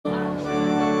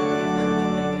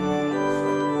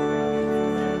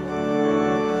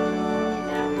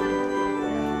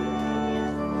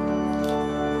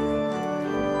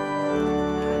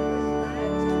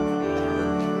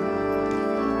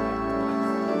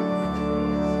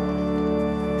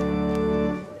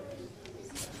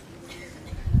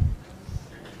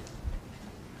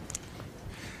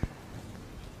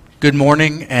Good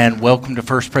morning and welcome to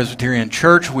First Presbyterian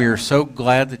Church. We are so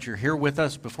glad that you're here with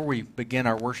us. Before we begin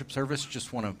our worship service,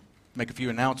 just want to make a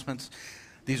few announcements.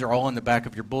 These are all in the back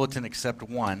of your bulletin except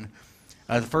one.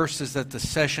 The first is that the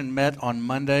session met on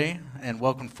Monday and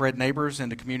welcomed Fred Neighbors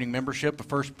into communing membership of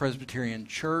First Presbyterian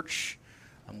Church.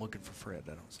 I'm looking for Fred.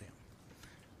 I don't see him.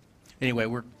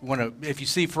 Anyway, if you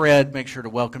see Fred, make sure to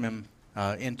welcome him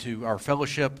into our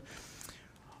fellowship.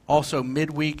 Also,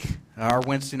 midweek, our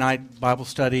Wednesday night Bible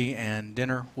study and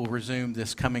dinner will resume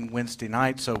this coming Wednesday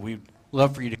night, so we'd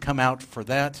love for you to come out for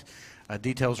that.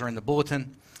 Details are in the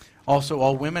bulletin. Also,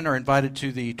 all women are invited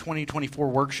to the 2024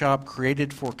 workshop,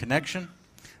 Created for Connection.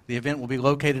 The event will be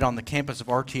located on the campus of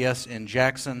RTS in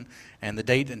Jackson, and the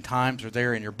date and times are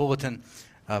there in your bulletin.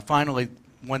 Finally,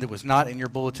 one that was not in your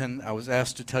bulletin, I was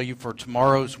asked to tell you for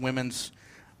tomorrow's women's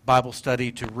Bible study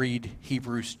to read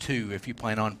Hebrews 2 if you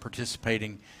plan on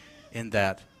participating in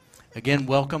that. Again,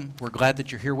 welcome. We're glad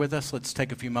that you're here with us. Let's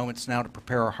take a few moments now to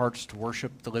prepare our hearts to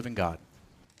worship the living God.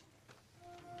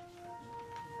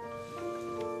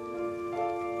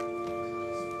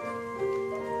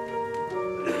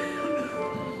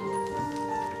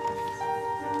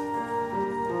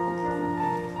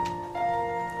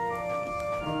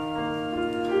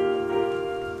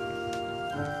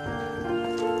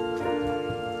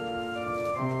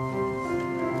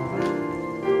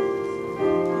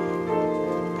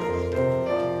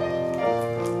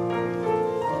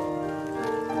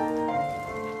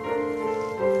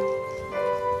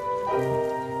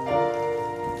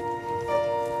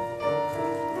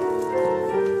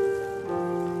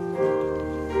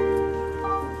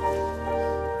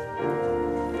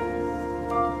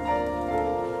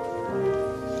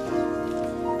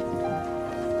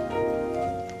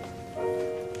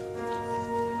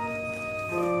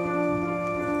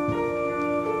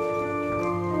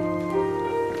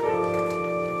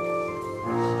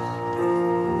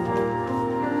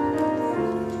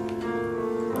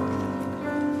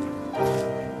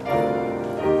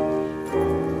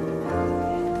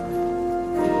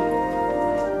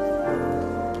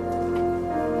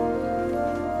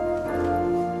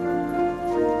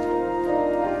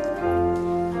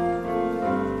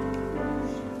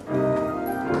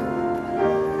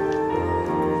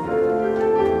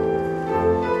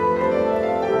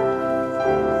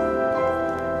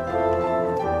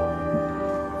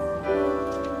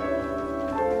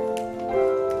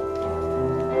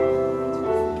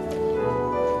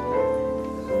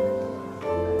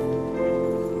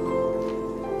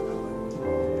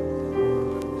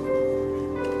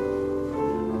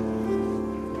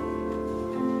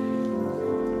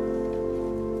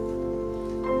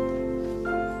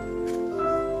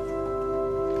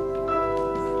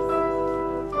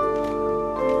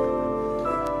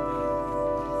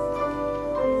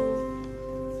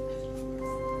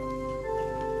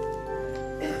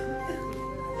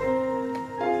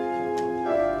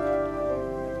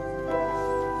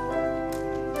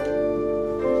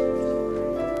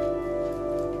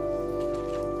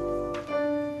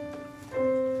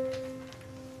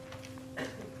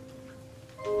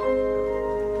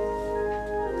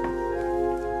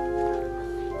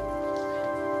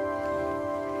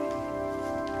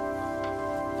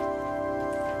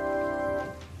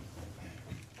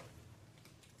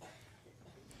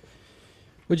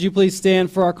 Would you please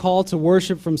stand for our call to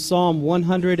worship from Psalm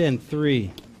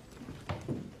 103?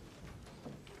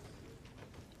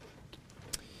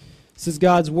 This is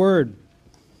God's word.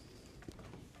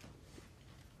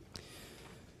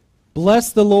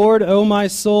 Bless the Lord, O my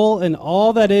soul, and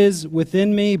all that is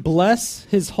within me. Bless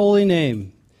his holy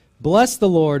name. Bless the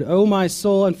Lord, O my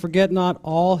soul, and forget not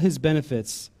all his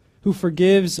benefits, who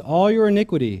forgives all your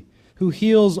iniquity, who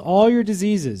heals all your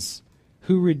diseases,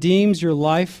 who redeems your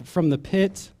life from the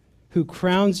pit, who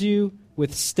crowns you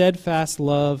with steadfast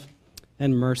love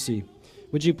and mercy.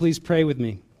 Would you please pray with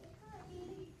me?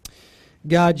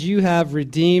 God, you have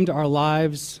redeemed our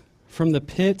lives from the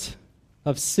pit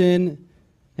of sin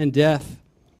and death.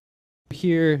 We're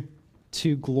here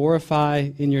to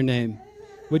glorify in your name.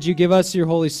 Would you give us your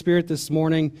Holy Spirit this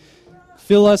morning?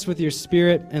 Fill us with your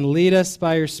Spirit and lead us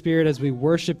by your Spirit as we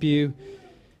worship you,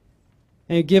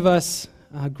 and give us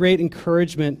great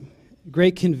encouragement,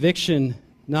 great conviction,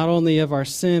 not only of our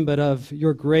sin, but of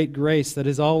your great grace that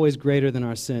is always greater than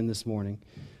our sin this morning.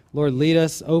 Lord, lead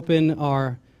us, open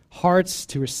our hearts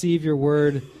to receive your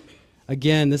word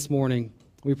again this morning.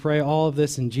 We pray all of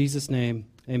this in Jesus' name.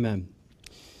 Amen.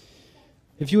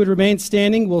 If you would remain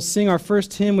standing, we'll sing our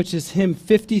first hymn, which is hymn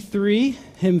 53.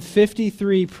 Hymn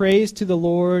 53, Praise to the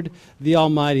Lord the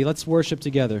Almighty. Let's worship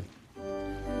together.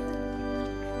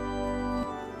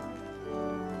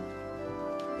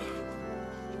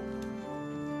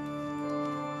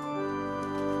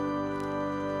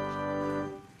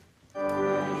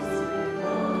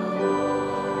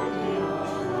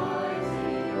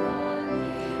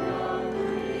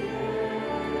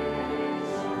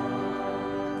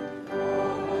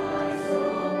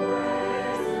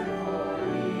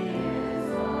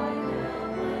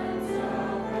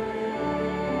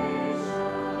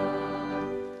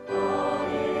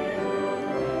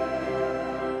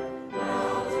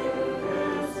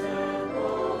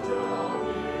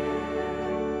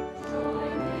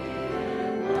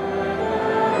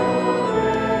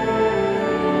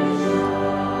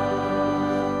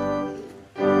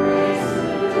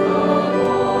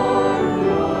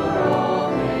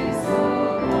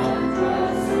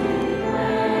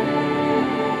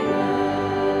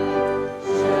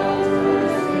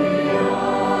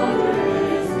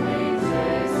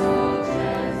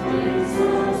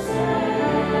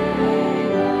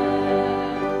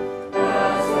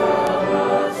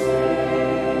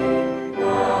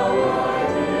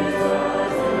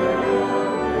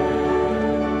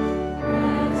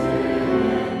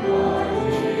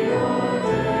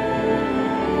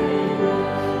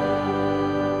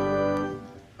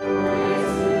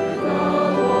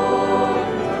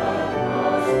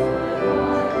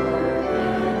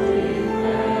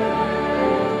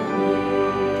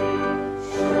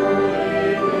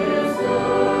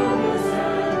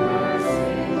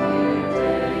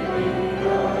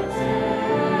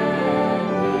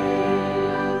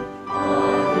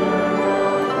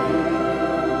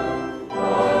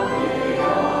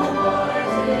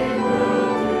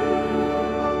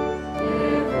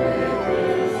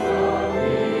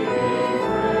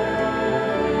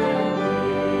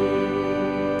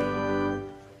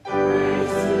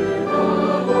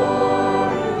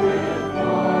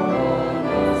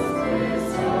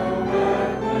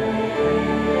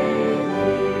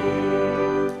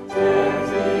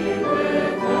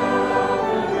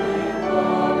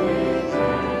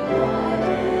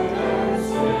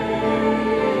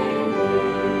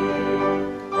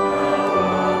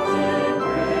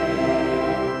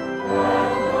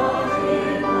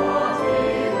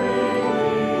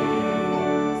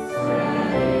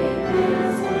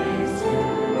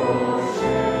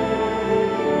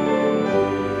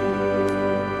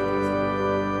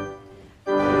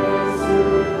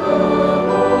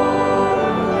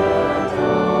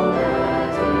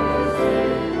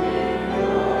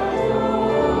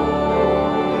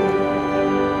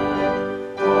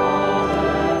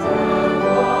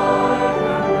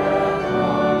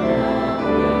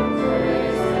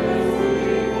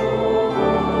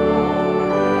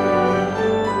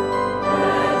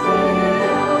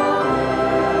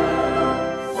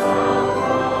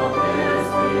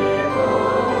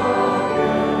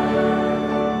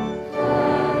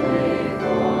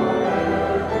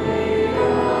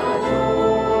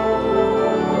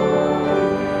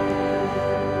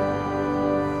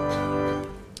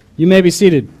 You may be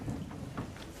seated.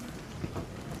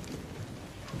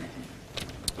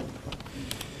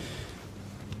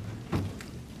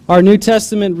 Our New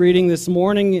Testament reading this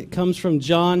morning, it comes from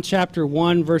John chapter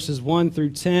 1, verses 1 through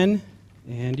 10.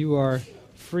 And you are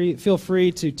feel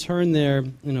free to turn there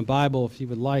in a Bible if you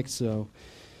would like so.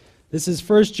 This is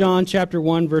 1 John chapter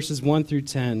 1, verses 1 through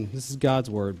 10. This is God's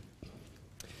word.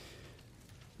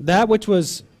 That which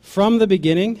was from the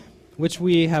beginning, which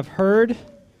we have heard,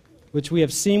 which we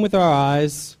have seen with our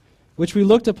eyes, which we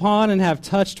looked upon and have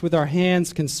touched with our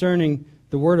hands concerning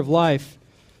the word of life.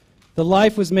 The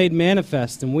life was made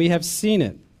manifest, and we have seen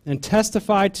it, and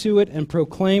testified to it, and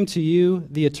proclaimed to you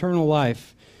the eternal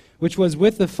life, which was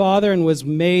with the Father and was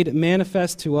made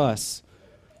manifest to us.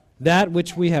 That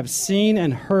which we have seen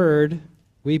and heard,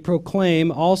 we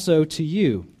proclaim also to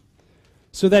you,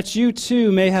 so that you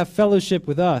too may have fellowship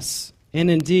with us.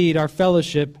 And indeed, our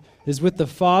fellowship is with the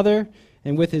Father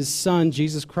and with his Son,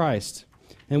 Jesus Christ.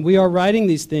 And we are writing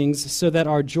these things so that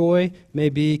our joy may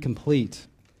be complete.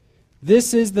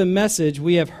 This is the message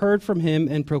we have heard from him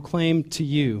and proclaimed to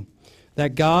you,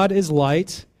 that God is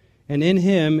light, and in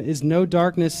him is no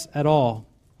darkness at all.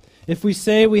 If we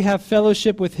say we have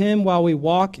fellowship with him while we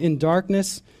walk in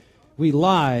darkness, we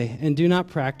lie and do not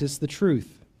practice the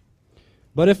truth.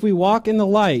 But if we walk in the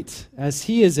light, as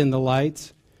he is in the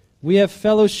light, we have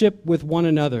fellowship with one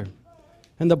another.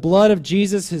 And the blood of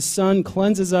Jesus, his Son,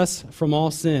 cleanses us from all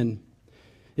sin.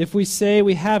 If we say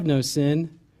we have no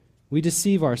sin, we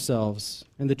deceive ourselves,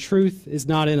 and the truth is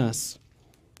not in us.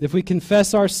 If we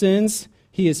confess our sins,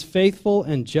 he is faithful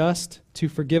and just to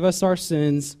forgive us our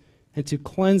sins and to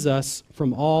cleanse us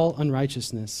from all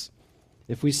unrighteousness.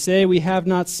 If we say we have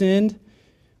not sinned,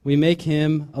 we make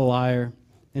him a liar,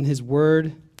 and his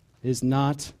word is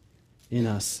not in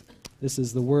us. This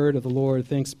is the word of the Lord.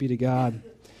 Thanks be to God.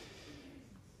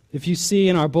 If you see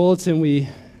in our bulletin, we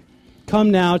come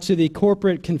now to the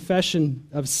corporate confession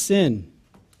of sin.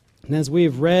 And as we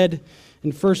have read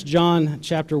in 1 John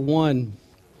chapter 1,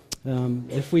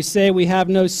 if we say we have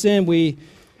no sin, we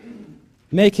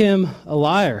make him a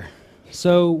liar.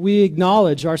 So we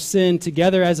acknowledge our sin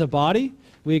together as a body.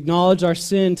 We acknowledge our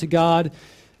sin to God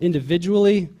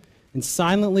individually and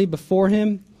silently before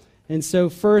him. And so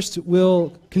first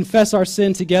we'll confess our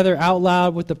sin together out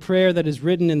loud with the prayer that is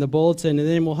written in the bulletin, and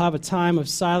then we'll have a time of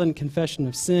silent confession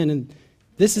of sin. And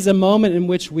this is a moment in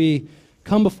which we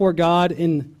come before God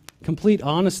in complete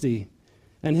honesty,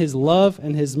 and his love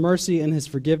and his mercy and his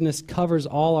forgiveness covers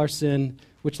all our sin,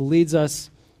 which leads us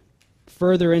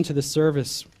further into the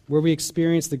service where we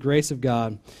experience the grace of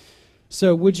God.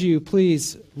 So would you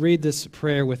please read this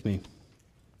prayer with me?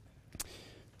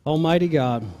 Almighty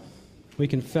God, we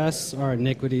confess our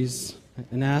iniquities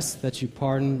and ask that you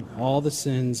pardon all the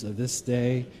sins of this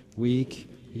day, week,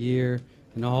 year,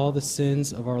 and all the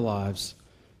sins of our lives.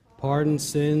 Pardon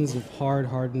sins of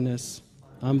hard-heartedness,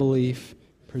 unbelief,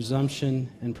 presumption,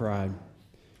 and pride.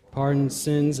 Pardon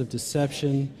sins of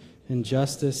deception,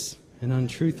 injustice, and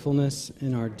untruthfulness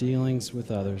in our dealings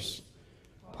with others.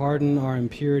 Pardon our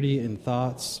impurity in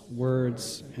thoughts,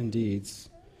 words, and deeds.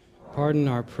 Pardon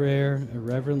our prayer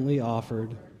irreverently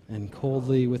offered and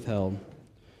coldly withheld.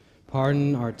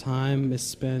 Pardon our time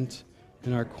misspent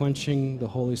in our quenching the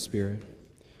Holy Spirit.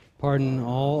 Pardon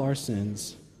all our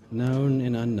sins, known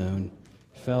and unknown,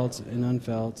 felt and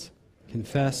unfelt,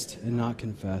 confessed and not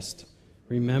confessed,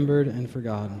 remembered and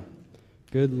forgotten.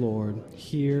 Good Lord,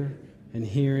 hear and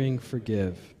hearing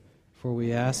forgive. For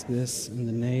we ask this in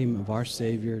the name of our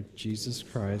Savior, Jesus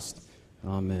Christ.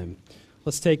 Amen.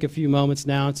 Let's take a few moments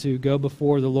now to go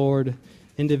before the Lord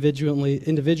individually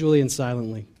and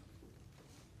silently.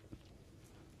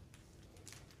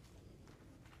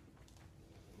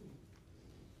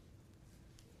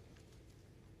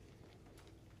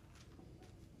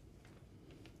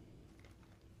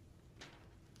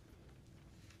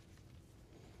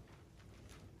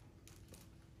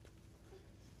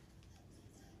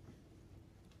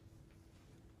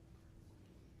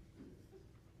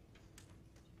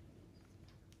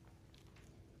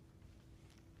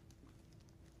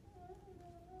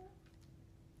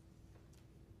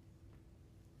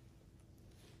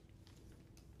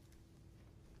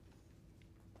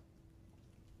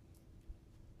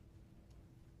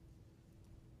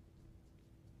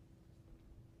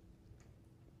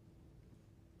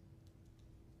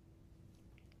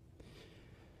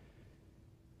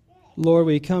 Lord,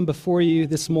 we come before you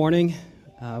this morning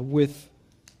with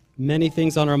many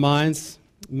things on our minds,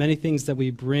 many things that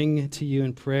we bring to you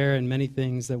in prayer, and many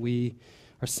things that we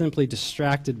are simply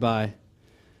distracted by.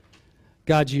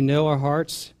 God, you know our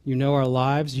hearts, you know our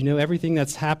lives, you know everything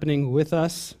that's happening with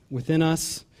us, within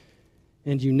us,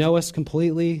 and you know us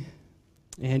completely,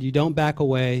 and you don't back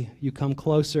away. You come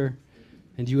closer,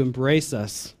 and you embrace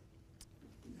us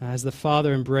as the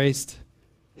Father embraced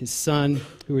his Son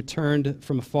who returned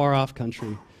from a far-off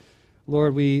country.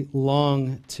 Lord, we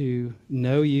long to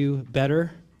know you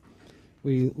better.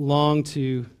 We long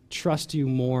to trust you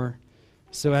more.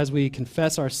 So as we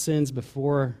confess our sins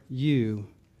before you,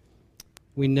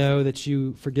 we know that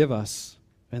you forgive us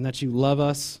and that you love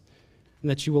us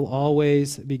and that you will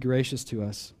always be gracious to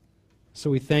us. So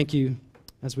we thank you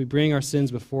as we bring our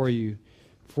sins before you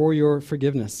for your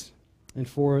forgiveness and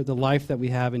for the life that we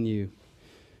have in you.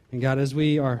 And God, as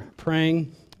we are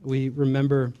praying, we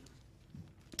remember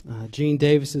Gene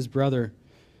Davis's brother,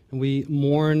 and we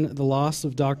mourn the loss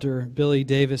of Dr. Billy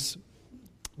Davis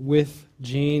with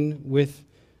Gene, with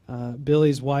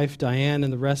Billy's wife, Diane,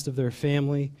 and the rest of their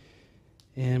family.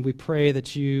 And we pray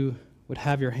that you would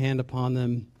have your hand upon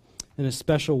them in a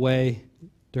special way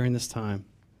during this time.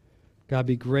 God,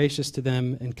 be gracious to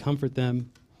them and comfort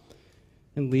them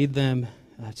and lead them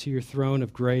to your throne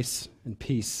of grace and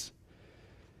peace.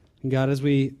 And God, as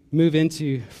we move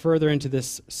further into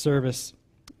this service,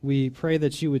 we pray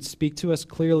that you would speak to us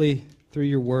clearly through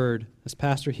your word. As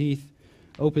Pastor Heath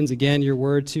opens again your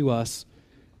word to us,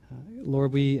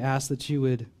 Lord, we ask that you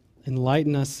would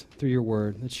enlighten us through your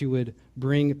word, that you would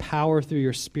bring power through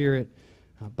your Spirit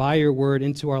by your word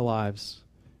into our lives,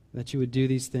 that you would do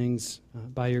these things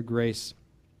by your grace.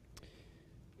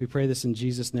 We pray this in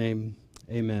Jesus' name.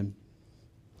 Amen.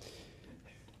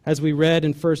 As we read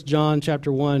in 1 John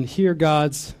chapter 1, hear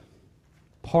God's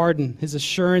pardon, his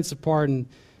assurance of pardon.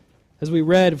 As we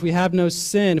read, if we have no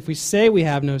sin, if we say we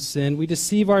have no sin, we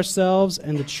deceive ourselves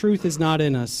and the truth is not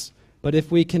in us. But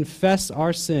if we confess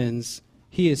our sins,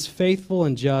 he is faithful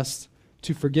and just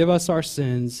to forgive us our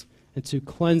sins and to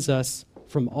cleanse us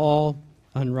from all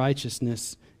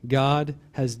unrighteousness. God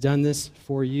has done this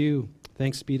for you.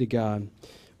 Thanks be to God.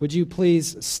 Would you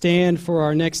please stand for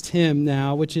our next hymn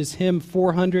now, which is hymn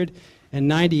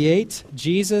 498,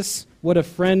 Jesus, What a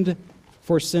Friend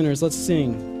for Sinners. Let's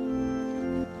sing.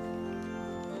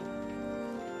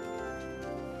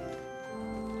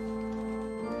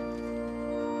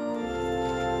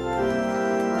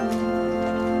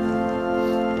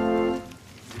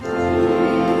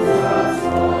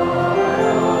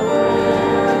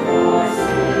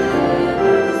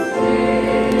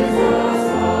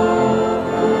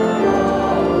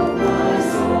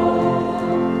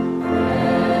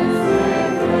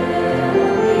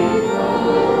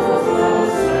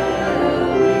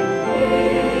 We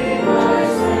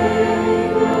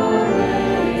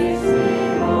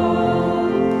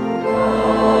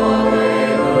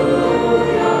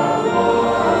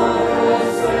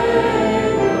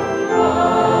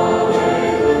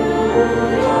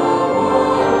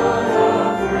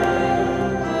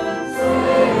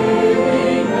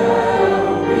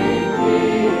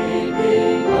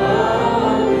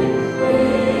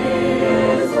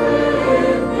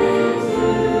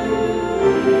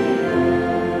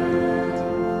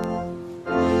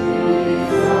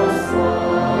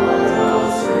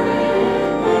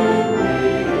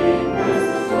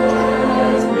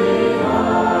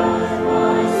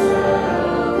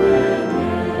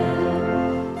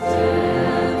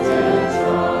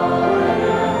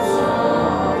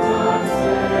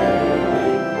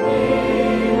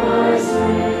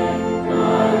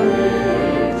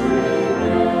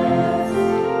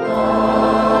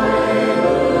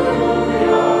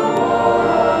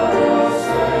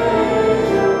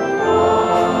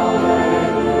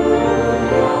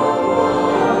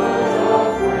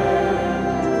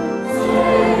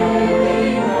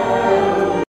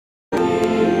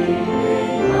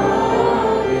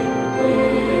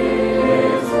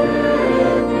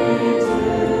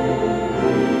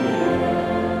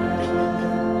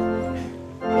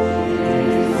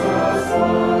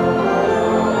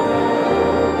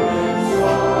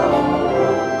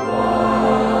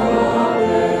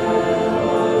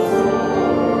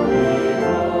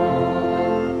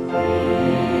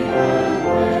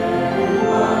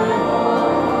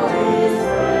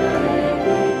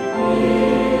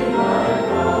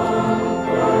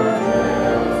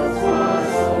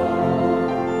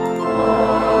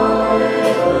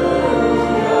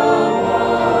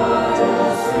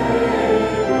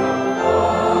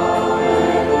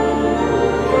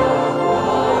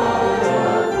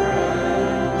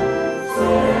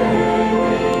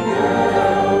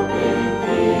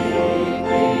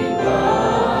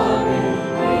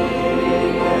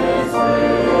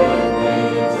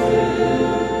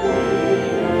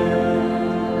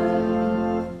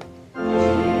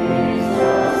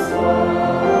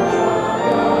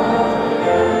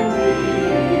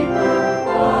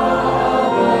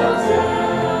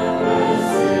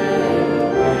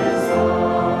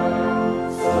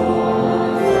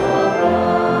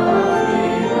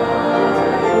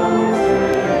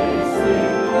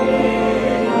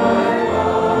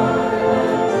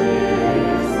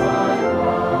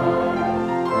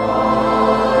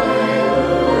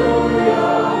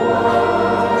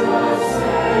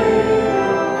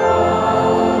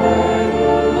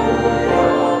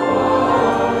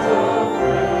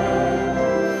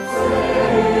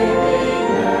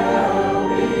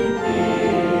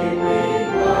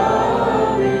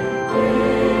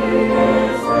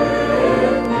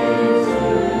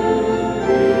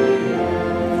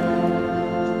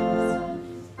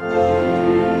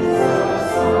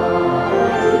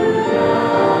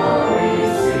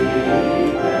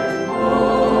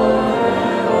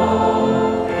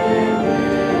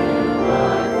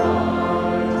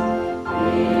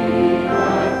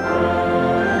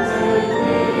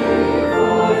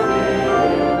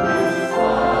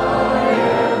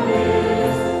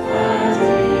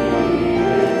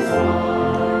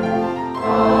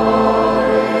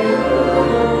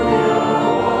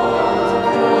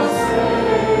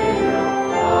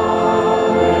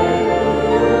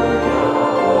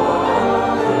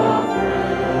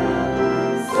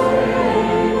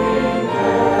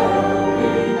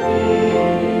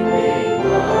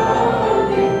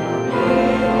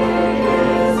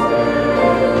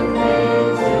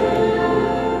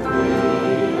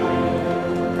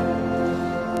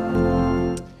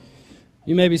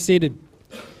may be seated.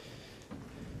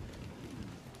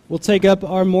 We'll take up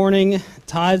our morning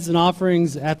tithes and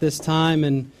offerings at this time,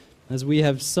 and as we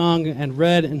have sung and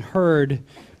read and heard,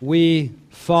 we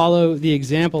follow the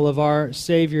example of our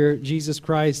Savior, Jesus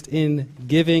Christ, in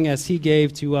giving as He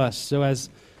gave to us. So as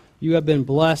you have been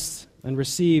blessed and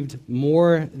received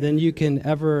more than you can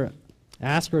ever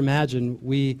ask or imagine,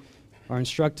 we are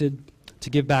instructed to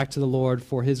give back to the Lord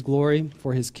for His glory,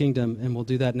 for His kingdom, and we'll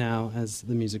do that now as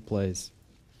the music plays.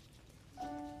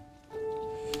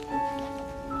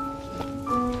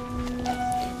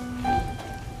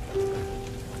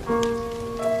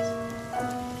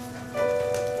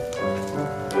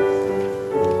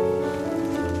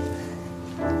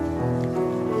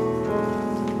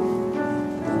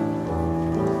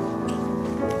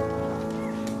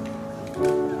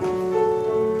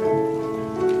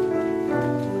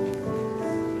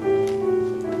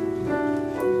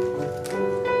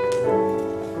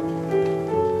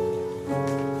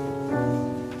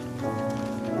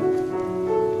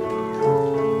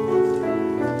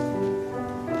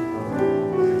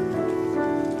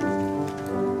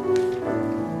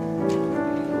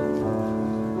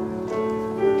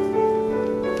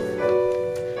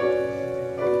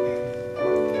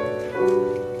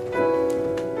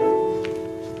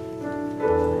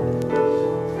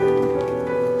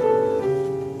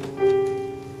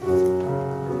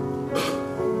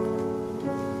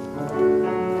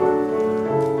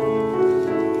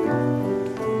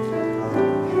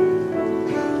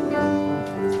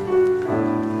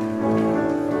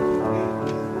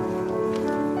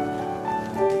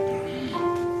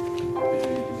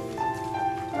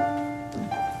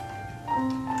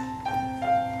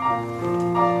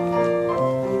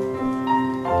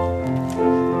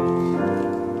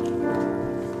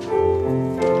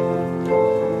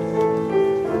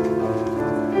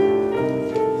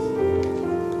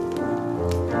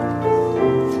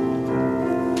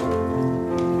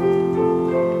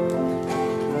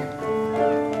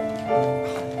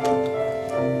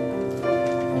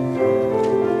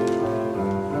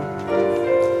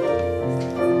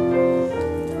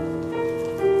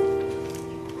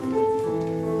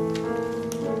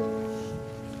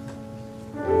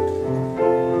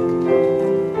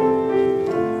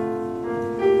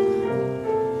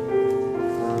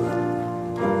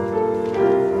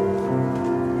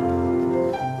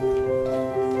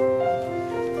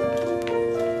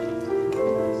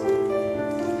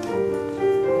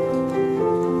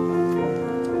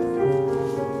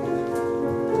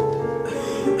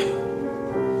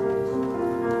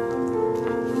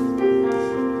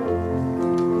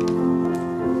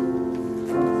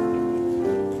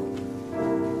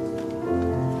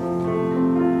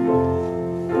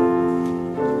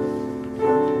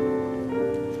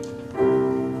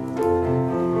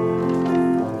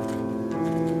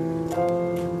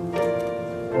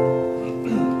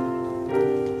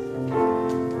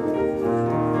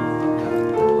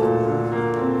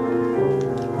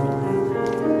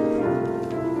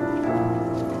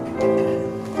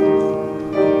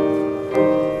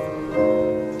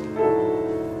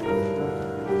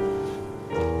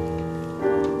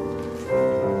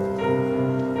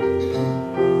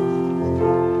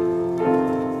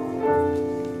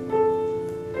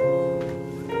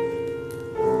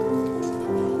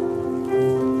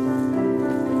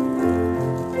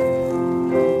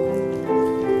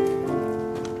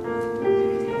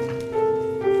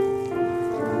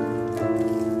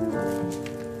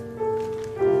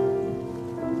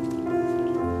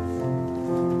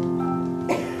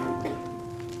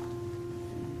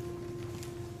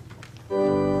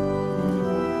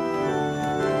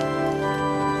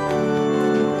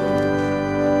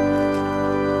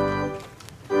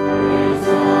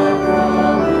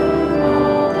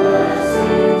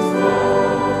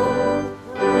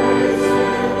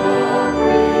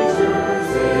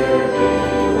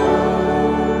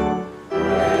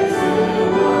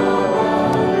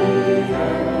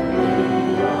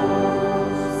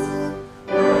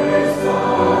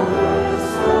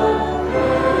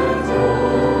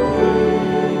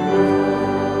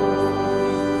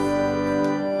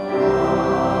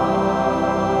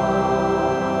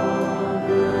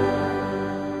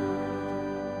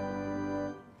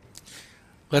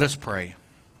 Let us pray.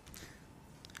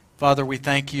 Father, we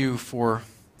thank you for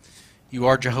you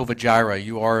are Jehovah Jireh.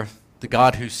 You are the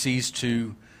God who sees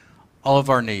to all of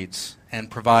our needs and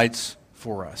provides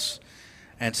for us.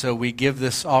 And so we give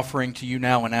this offering to you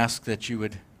now and ask that you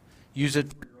would use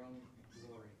it for your own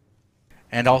glory.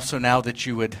 And also now that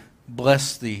you would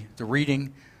bless the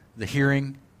reading, the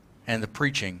hearing, and the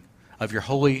preaching of your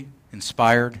holy,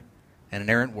 inspired, and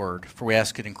inerrant word. For we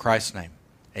ask it in Christ's name.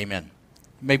 Amen.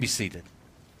 You may be seated.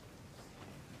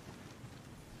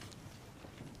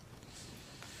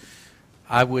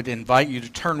 I would invite you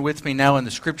to turn with me now in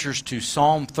the Scriptures to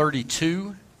Psalm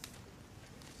 32.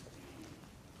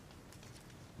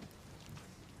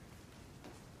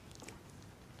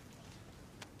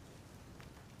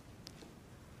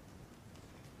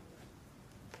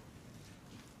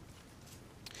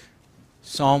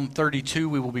 Psalm 32,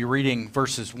 we will be reading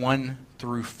verses 1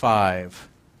 through 5.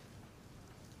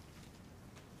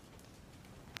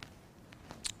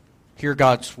 Hear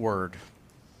God's word.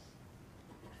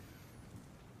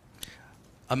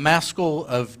 A maskil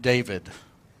of David.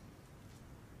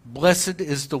 Blessed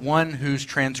is the one whose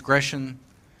transgression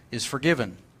is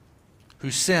forgiven,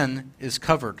 whose sin is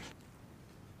covered.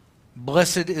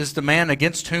 Blessed is the man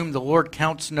against whom the Lord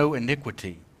counts no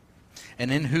iniquity,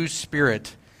 and in whose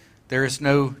spirit there is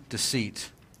no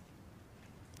deceit.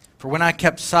 For when I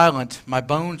kept silent, my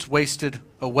bones wasted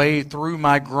away through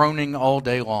my groaning all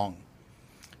day long.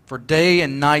 For day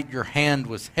and night your hand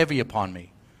was heavy upon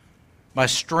me. My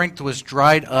strength was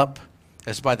dried up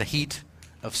as by the heat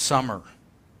of summer.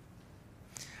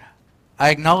 I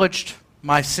acknowledged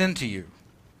my sin to you,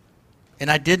 and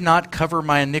I did not cover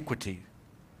my iniquity.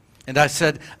 And I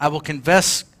said, I will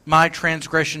confess my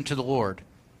transgression to the Lord,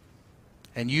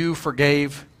 and you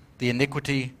forgave the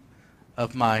iniquity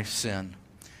of my sin.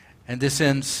 And this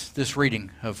ends this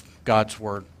reading of God's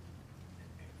Word.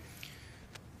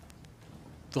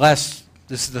 This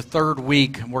is the third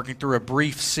week I'm working through a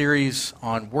brief series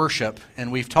on worship,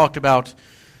 and we've talked about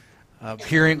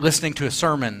listening to a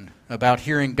sermon about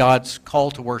hearing God's call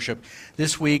to worship.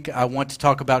 This week I want to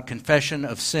talk about confession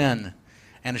of sin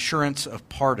and assurance of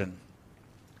pardon.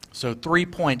 So 3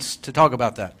 points to talk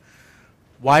about that.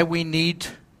 Why we need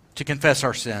to confess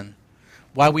our sin,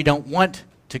 why we don't want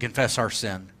to confess our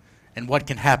sin, and what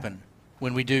can happen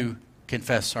when we do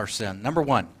confess our sin. Number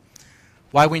one,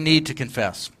 why we need to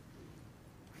confess.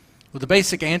 Well, the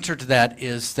basic answer to that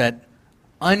is that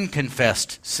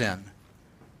unconfessed sin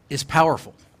is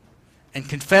powerful. And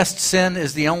confessed sin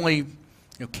is the only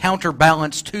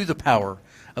counterbalance to the power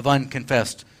of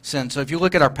unconfessed sin. So if you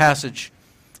look at our passage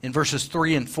in verses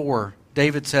 3 and 4,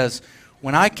 David says,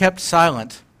 when I kept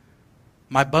silent,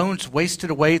 my bones wasted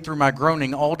away through my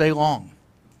groaning all day long.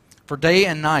 For day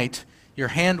and night your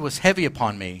hand was heavy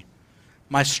upon me.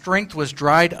 My strength was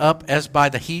dried up as by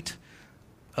the heat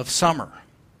of summer.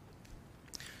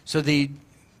 So the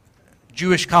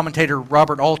Jewish commentator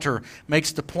Robert Alter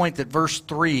makes the point that verse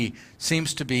 3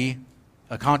 seems to be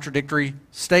a contradictory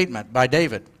statement by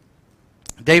David.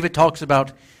 David talks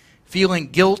about feeling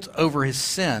guilt over his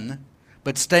sin,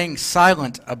 but staying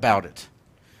silent about it.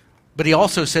 But he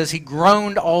also says he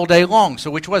groaned all day long.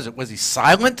 So which was it? Was he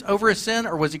silent over his sin,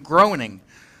 or was he groaning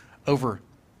over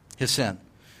his sin?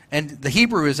 And the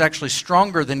Hebrew is actually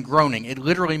stronger than groaning. It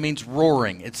literally means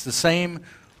roaring. It's the same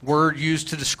word used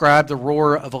to describe the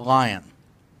roar of a lion.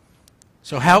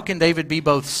 So how can David be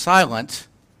both silent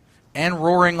and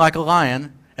roaring like a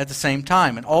lion at the same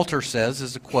time? And Alter says,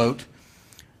 as a quote,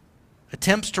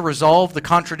 attempts to resolve the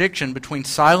contradiction between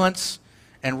silence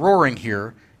and roaring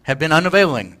here have been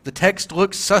unavailing. The text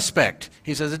looks suspect.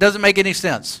 He says it doesn't make any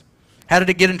sense. How did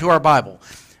it get into our Bible?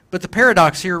 But the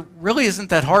paradox here really isn't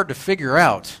that hard to figure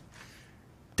out.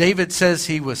 David says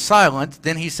he was silent,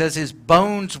 then he says his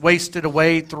bones wasted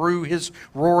away through his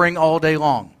roaring all day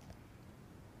long.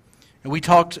 And we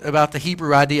talked about the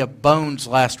Hebrew idea of bones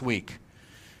last week.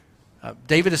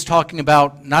 David is talking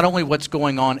about not only what's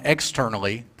going on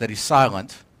externally, that he's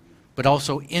silent, but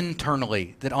also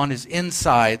internally, that on his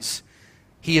insides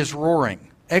he is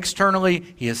roaring.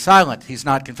 Externally, he is silent. He's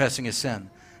not confessing his sin.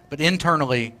 But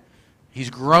internally, he's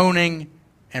groaning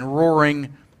and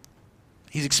roaring.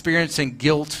 He's experiencing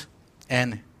guilt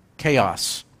and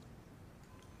chaos.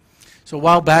 So a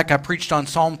while back, I preached on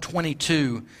Psalm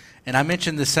 22, and I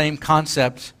mentioned the same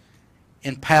concept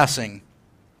in passing.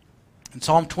 In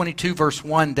Psalm 22, verse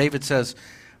 1, David says,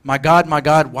 my God,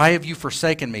 why have you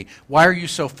forsaken me? Why are you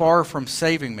so far from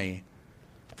saving me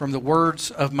from the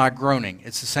words of my groaning?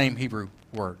 It's the same Hebrew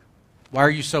word. Why are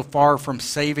you so far from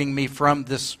saving me from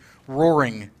this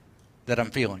roaring that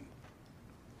I'm feeling?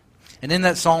 And in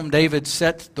that psalm, David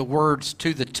set the words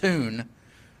to the tune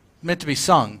meant to be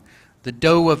sung, the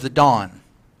doe of the dawn.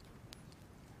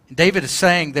 David is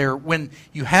saying there, when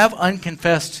you have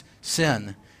unconfessed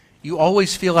sin, you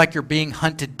always feel like you're being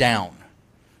hunted down,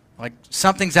 like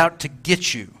something's out to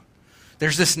get you.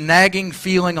 There's this nagging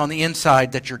feeling on the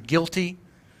inside that you're guilty,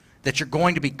 that you're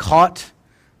going to be caught,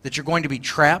 that you're going to be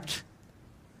trapped,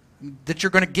 that you're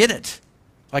going to get it.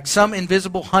 Like some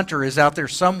invisible hunter is out there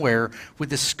somewhere with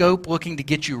the scope looking to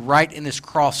get you right in his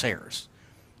crosshairs.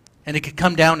 and it could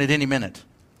come down at any minute.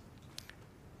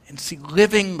 And see,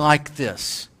 living like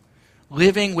this,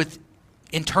 living with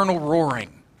internal roaring,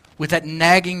 with that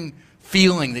nagging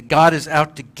feeling that God is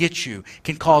out to get you,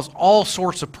 can cause all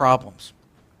sorts of problems.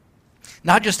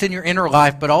 Not just in your inner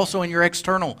life, but also in your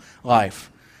external life.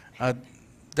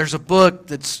 There's a book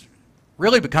that's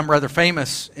really become rather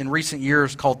famous in recent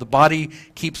years called The Body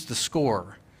Keeps the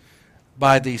Score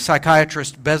by the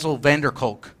psychiatrist Bessel van der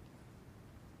Kolk.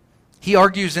 He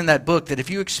argues in that book that if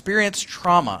you experience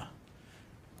trauma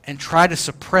and try to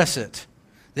suppress it,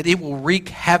 that it will wreak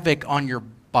havoc on your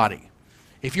body.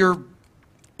 If you're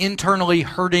internally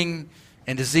hurting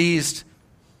and diseased,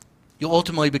 you'll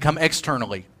ultimately become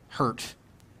externally hurt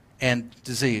and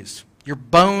diseased. Your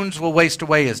bones will waste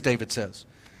away, as David says,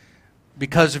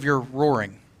 because of your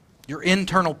roaring. Your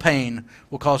internal pain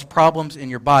will cause problems in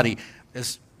your body.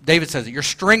 As David says, your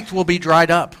strength will be dried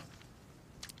up.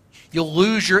 You'll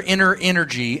lose your inner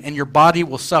energy, and your body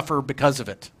will suffer because of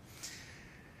it.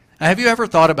 Now, have you ever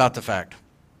thought about the fact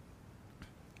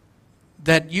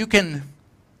that you can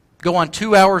go on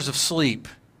 2 hours of sleep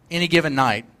any given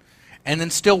night and then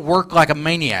still work like a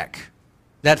maniac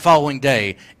that following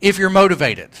day if you're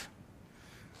motivated?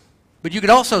 But you could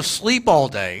also sleep all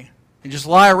day and just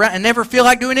lie around and never feel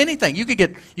like doing anything. You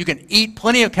can eat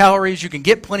plenty of calories, you can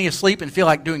get plenty of sleep and feel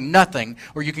like doing nothing,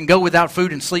 or you can go without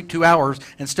food and sleep 2 hours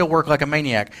and still work like a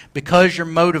maniac because you're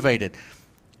motivated.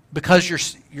 Because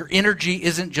your energy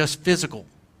isn't just physical.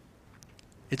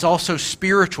 It's also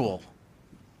spiritual.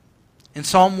 In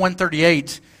Psalm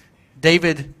 138,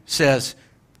 David says,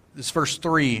 this is verse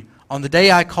 3, "On the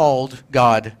day I called,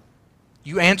 God,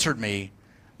 you answered me.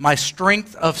 My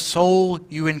strength of soul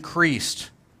you increased."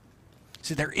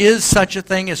 See, there is such a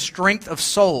thing as strength of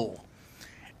soul.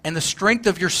 And the strength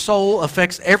of your soul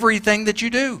affects everything that you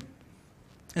do.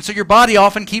 And so your body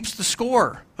often keeps the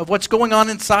score of what's going on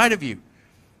inside of you.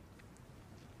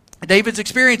 David's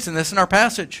experiencing this in our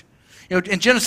passage. In Genesis